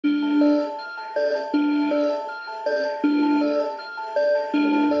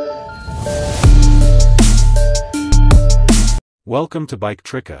Welcome to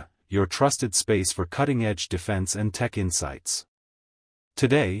Bike-Trika, your trusted space for cutting-edge defense and tech insights.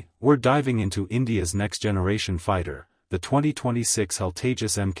 Today, we're diving into India's next-generation fighter, the 2026 HAL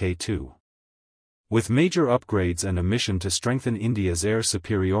Tejas Mk2. With major upgrades and a mission to strengthen India's air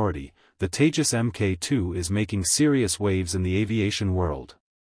superiority, the Tejas Mk2 is making serious waves in the aviation world.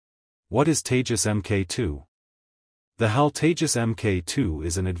 What is Tejas Mk2? The HAL Tejas Mk2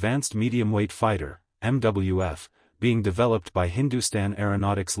 is an advanced medium-weight fighter, MWF, being developed by Hindustan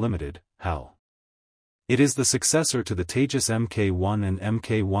Aeronautics Limited, HAL. It is the successor to the Tejas Mk1 and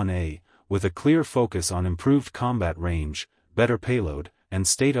Mk1A, with a clear focus on improved combat range, better payload, and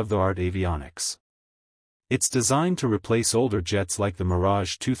state-of-the-art avionics. It's designed to replace older jets like the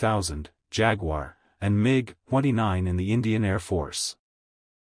Mirage 2000, Jaguar, and MiG-29 in the Indian Air Force.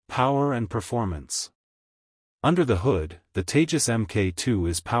 Power and performance. Under the hood, the Tejas Mk2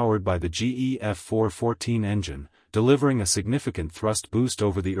 is powered by the GE F414 engine, delivering a significant thrust boost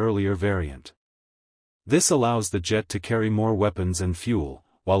over the earlier variant. This allows the jet to carry more weapons and fuel,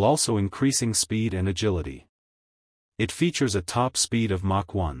 while also increasing speed and agility. It features a top speed of Mach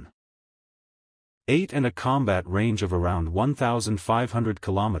 1.8 and a combat range of around 1,500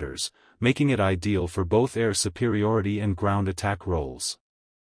 kilometers, making it ideal for both air superiority and ground attack roles.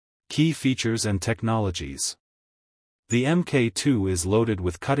 Key features and technologies. The Mk2 is loaded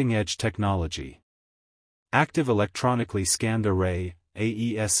with cutting-edge technology. Active Electronically Scanned Array,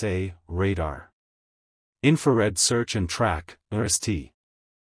 AESA, radar. Infrared Search and Track, ERST.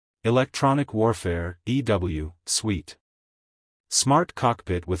 Electronic Warfare, EW, suite. Smart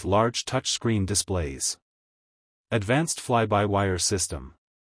Cockpit with large touchscreen displays. Advanced Fly-by-Wire System.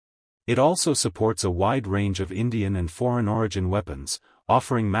 It also supports a wide range of Indian and foreign origin weapons,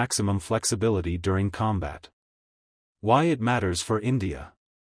 offering maximum flexibility during combat. Why it matters for India.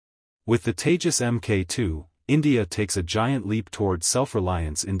 With the Tejas Mk2, India takes a giant leap towards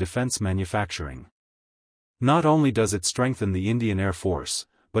self-reliance in defense manufacturing. Not only does it strengthen the Indian Air Force,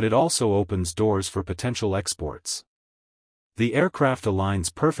 but it also opens doors for potential exports. The aircraft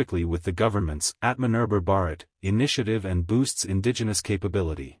aligns perfectly with the government's Atmanirbhar Bharat initiative and boosts indigenous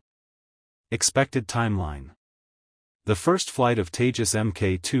capability. Expected timeline. The first flight of Tejas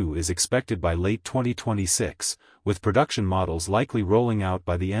Mk2 is expected by late 2026, with production models likely rolling out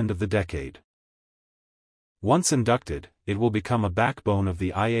by the end of the decade. Once inducted, it will become a backbone of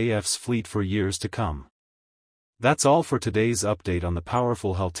the IAF's fleet for years to come. That's all for today's update on the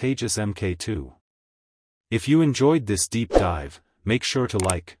powerful HAL Tejas Mk2. If you enjoyed this deep dive, make sure to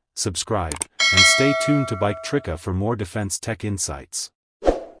like, subscribe, and stay tuned to Bike-Trika for more defense tech insights.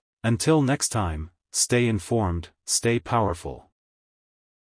 Until next time, stay informed, stay powerful.